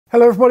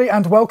Hello everybody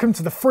and welcome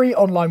to the free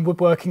online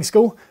woodworking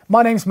school.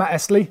 My name's Matt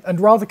Estley and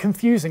rather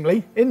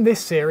confusingly, in this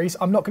series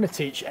I'm not going to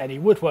teach any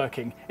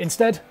woodworking.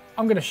 Instead,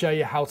 I'm going to show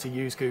you how to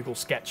use Google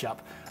SketchUp.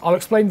 I'll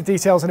explain the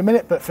details in a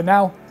minute, but for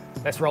now,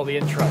 let's roll the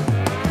intro.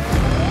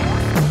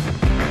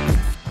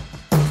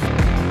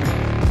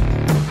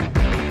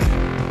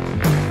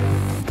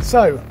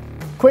 So,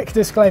 quick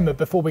disclaimer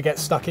before we get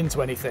stuck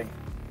into anything.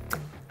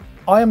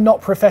 I am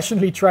not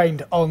professionally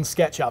trained on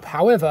SketchUp,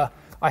 however,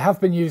 I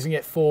have been using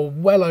it for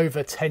well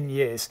over 10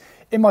 years.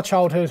 In my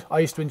childhood, I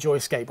used to enjoy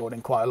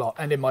skateboarding quite a lot,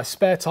 and in my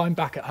spare time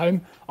back at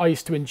home, I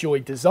used to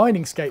enjoy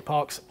designing skate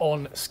parks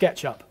on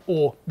SketchUp,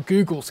 or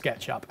Google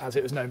SketchUp, as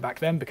it was known back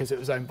then because it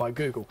was owned by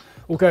Google.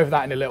 We'll go over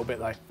that in a little bit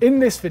though. In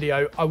this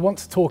video, I want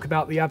to talk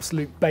about the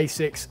absolute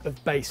basics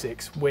of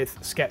basics with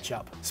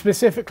SketchUp.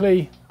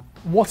 Specifically,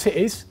 what it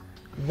is,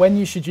 when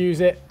you should use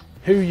it,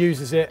 who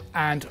uses it,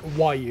 and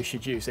why you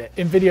should use it.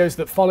 In videos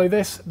that follow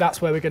this,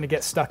 that's where we're going to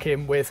get stuck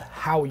in with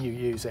how you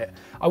use it.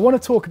 I want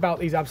to talk about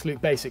these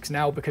absolute basics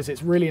now because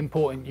it's really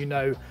important you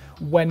know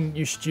when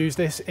you should use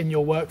this in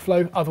your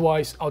workflow.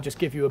 Otherwise, I'll just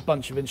give you a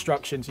bunch of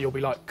instructions and you'll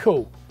be like,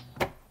 cool.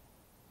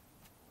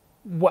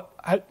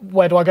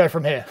 Where do I go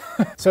from here?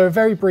 So a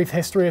very brief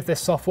history of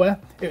this software.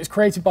 It was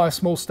created by a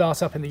small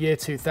startup in the year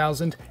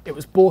 2000. It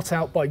was bought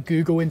out by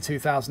Google in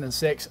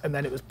 2006, and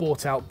then it was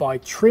bought out by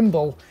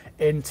Trimble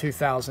in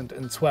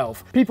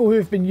 2012. People who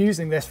have been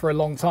using this for a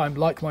long time,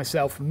 like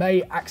myself,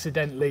 may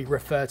accidentally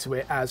refer to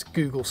it as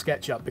Google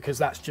SketchUp because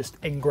that's just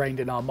ingrained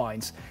in our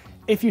minds.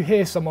 If you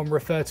hear someone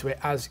refer to it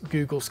as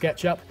Google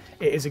SketchUp,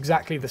 it is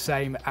exactly the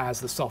same as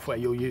the software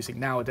you're using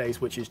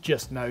nowadays, which is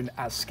just known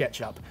as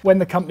SketchUp. When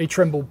the company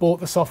Trimble bought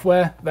the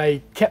software,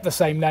 they kept the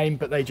same name,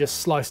 but they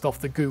just sliced off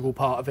the Google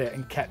part of it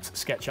and kept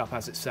SketchUp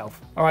as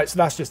itself. All right, so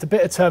that's just a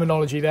bit of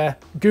terminology there.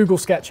 Google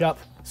SketchUp,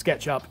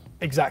 SketchUp,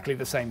 exactly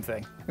the same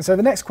thing. And so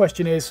the next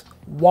question is,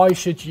 why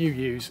should you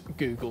use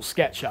Google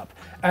SketchUp?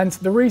 And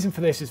the reason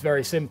for this is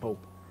very simple.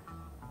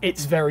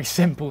 It's very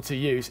simple to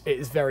use, it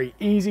is very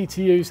easy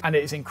to use, and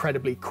it is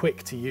incredibly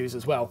quick to use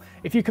as well.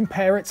 If you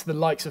compare it to the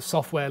likes of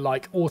software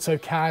like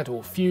AutoCAD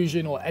or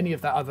Fusion or any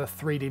of that other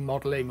 3D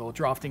modeling or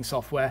drafting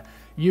software,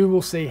 you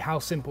will see how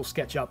simple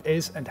SketchUp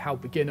is and how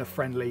beginner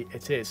friendly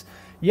it is.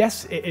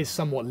 Yes, it is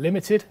somewhat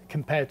limited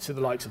compared to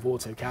the likes of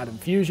AutoCAD and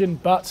Fusion,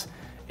 but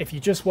if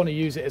you just want to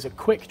use it as a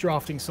quick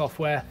drafting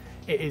software,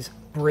 it is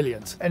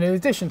brilliant. And in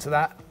addition to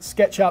that,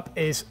 SketchUp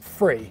is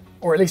free,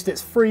 or at least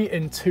it's free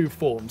in two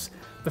forms.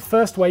 The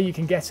first way you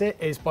can get it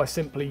is by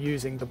simply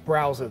using the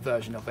browser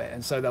version of it.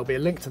 And so there'll be a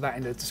link to that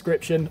in the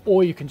description,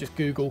 or you can just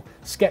Google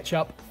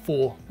SketchUp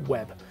for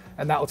Web.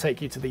 And that will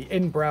take you to the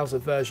in-browser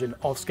version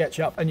of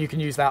SketchUp, and you can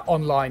use that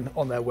online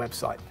on their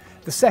website.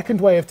 The second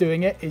way of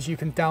doing it is you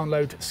can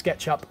download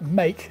SketchUp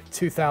Make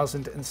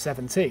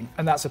 2017,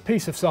 and that's a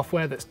piece of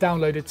software that's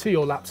downloaded to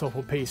your laptop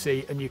or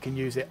PC, and you can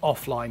use it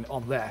offline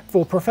on there.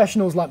 For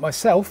professionals like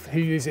myself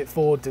who use it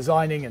for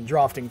designing and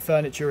drafting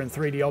furniture and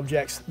 3D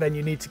objects, then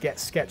you need to get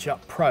SketchUp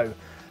Pro.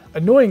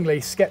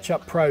 Annoyingly,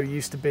 SketchUp Pro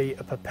used to be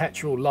a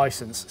perpetual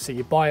license, so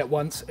you buy it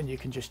once and you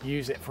can just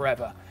use it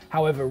forever.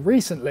 However,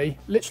 recently,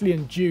 literally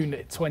in June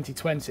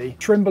 2020,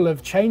 Trimble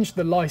have changed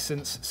the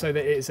license so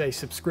that it is a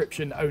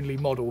subscription-only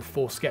model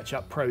for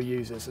SketchUp Pro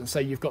users, and so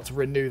you've got to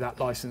renew that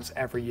license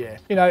every year.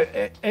 You know,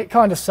 it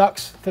kind of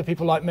sucks for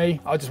people like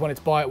me. I just wanted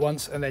to buy it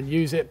once and then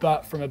use it,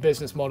 but from a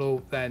business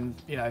model, then,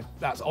 you know,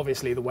 that's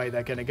obviously the way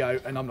they're going to go,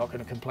 and I'm not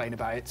going to complain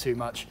about it too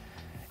much.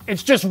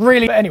 It's just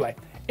really... But anyway.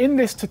 In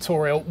this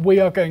tutorial, we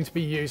are going to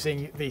be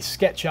using the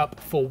SketchUp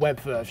for Web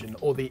version,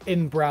 or the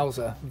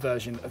in-browser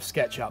version of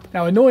SketchUp.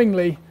 Now,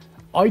 annoyingly,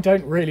 I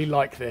don't really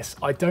like this.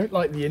 I don't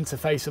like the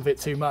interface of it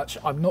too much.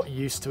 I'm not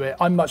used to it.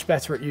 I'm much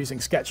better at using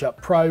SketchUp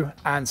Pro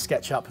and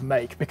SketchUp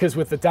Make, because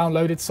with the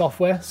downloaded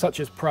software, such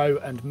as Pro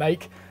and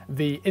Make,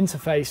 the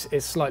interface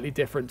is slightly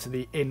different to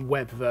the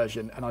in-web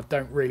version, and I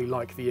don't really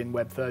like the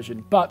in-web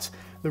version. But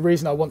the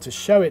reason I want to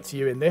show it to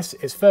you in this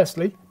is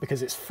firstly,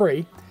 because it's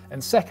free,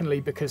 and secondly,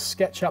 because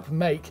SketchUp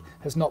Make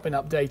has not been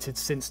updated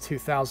since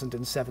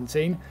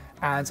 2017,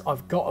 and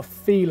I've got a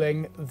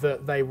feeling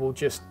that they will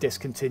just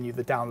discontinue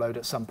the download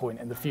at some point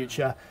in the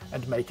future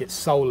and make it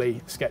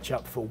solely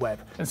SketchUp for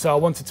Web. And so I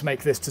wanted to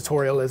make this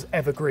tutorial as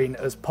evergreen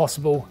as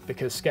possible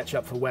because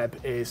SketchUp for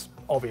Web is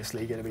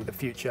obviously going to be the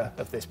future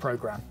of this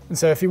program. And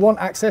so if you want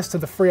access to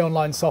the free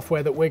online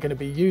software that we're going to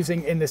be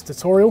using in this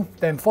tutorial,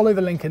 then follow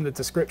the link in the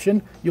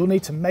description. You'll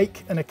need to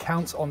make an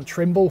account on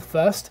Trimble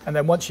first, and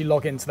then once you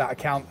log into that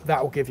account,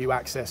 that will give you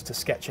access to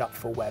SketchUp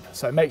for Web.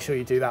 So make sure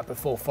you do that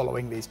before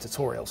following these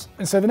tutorials.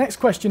 And so the next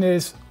question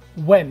is,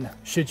 when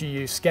should you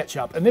use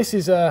SketchUp? And this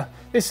is a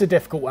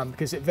difficult one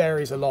because it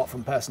varies a lot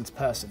from person to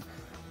person.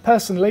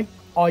 Personally,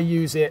 I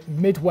use it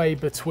midway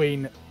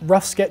between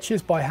rough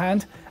sketches by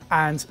hand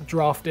and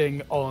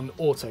drafting on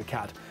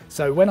AutoCAD.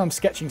 So when I'm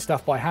sketching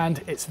stuff by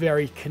hand, it's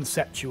very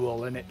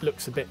conceptual and it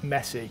looks a bit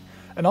messy.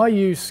 And I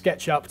use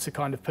SketchUp to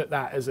kind of put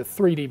that as a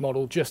 3D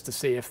model just to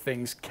see if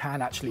things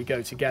can actually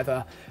go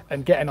together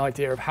and get an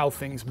idea of how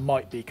things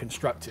might be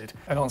constructed.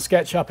 And on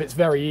SketchUp, it's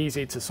very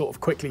easy to sort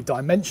of quickly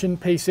dimension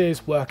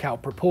pieces, work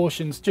out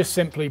proportions, just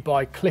simply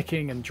by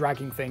clicking and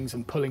dragging things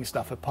and pulling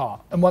stuff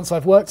apart. And once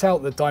I've worked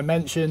out the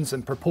dimensions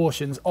and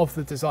proportions of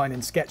the design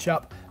in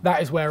SketchUp,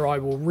 that is where I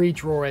will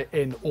redraw it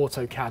in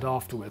AutoCAD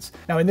afterwards.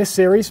 Now in this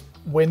series,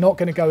 we're not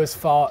going to go as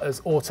far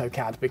as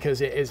AutoCAD because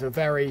it is a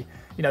very,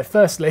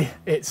 firstly,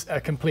 it's a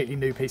completely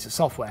new piece of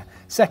software.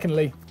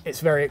 Secondly,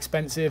 it's very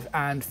expensive,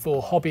 and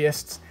for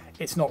hobbyists,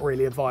 it's not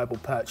really a viable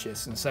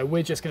purchase. And so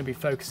we're just going to be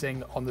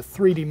focusing on the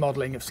 3D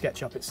modeling of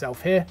SketchUp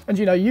itself here. And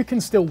you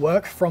can still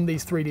work from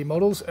these 3D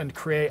models and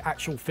create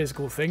actual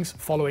physical things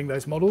following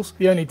those models.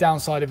 The only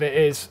downside of it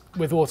is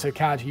with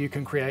AutoCAD, you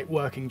can create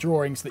working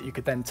drawings that you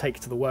could then take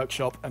to the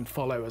workshop and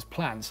follow as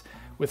plans.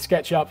 With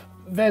SketchUp,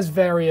 there's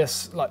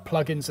various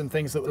plugins and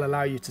things that will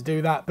allow you to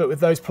do that. But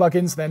with those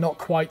plugins, they're not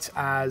quite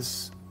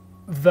as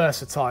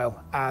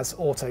versatile as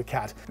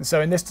AutoCAD. And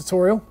so in this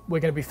tutorial,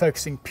 we're going to be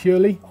focusing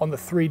purely on the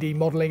 3D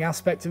modeling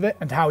aspect of it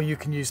and how you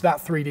can use that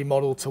 3D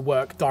model to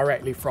work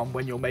directly from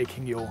when you're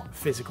making your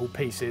physical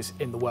pieces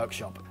in the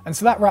workshop. And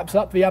so that wraps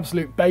up the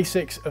absolute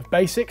basics of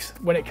basics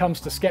when it comes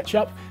to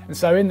SketchUp. And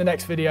so in the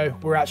next video,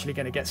 we're actually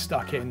going to get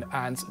stuck in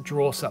and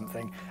draw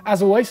something.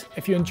 As always,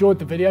 if you enjoyed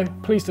the video,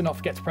 please do not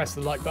forget to press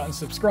the like button,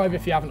 subscribe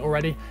if you haven't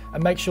already,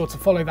 and make sure to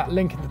follow that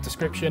link in the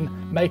description,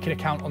 make an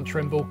account on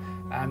Trimble,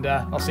 and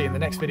I'll see you in the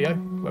next video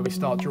where we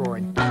start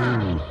drawing.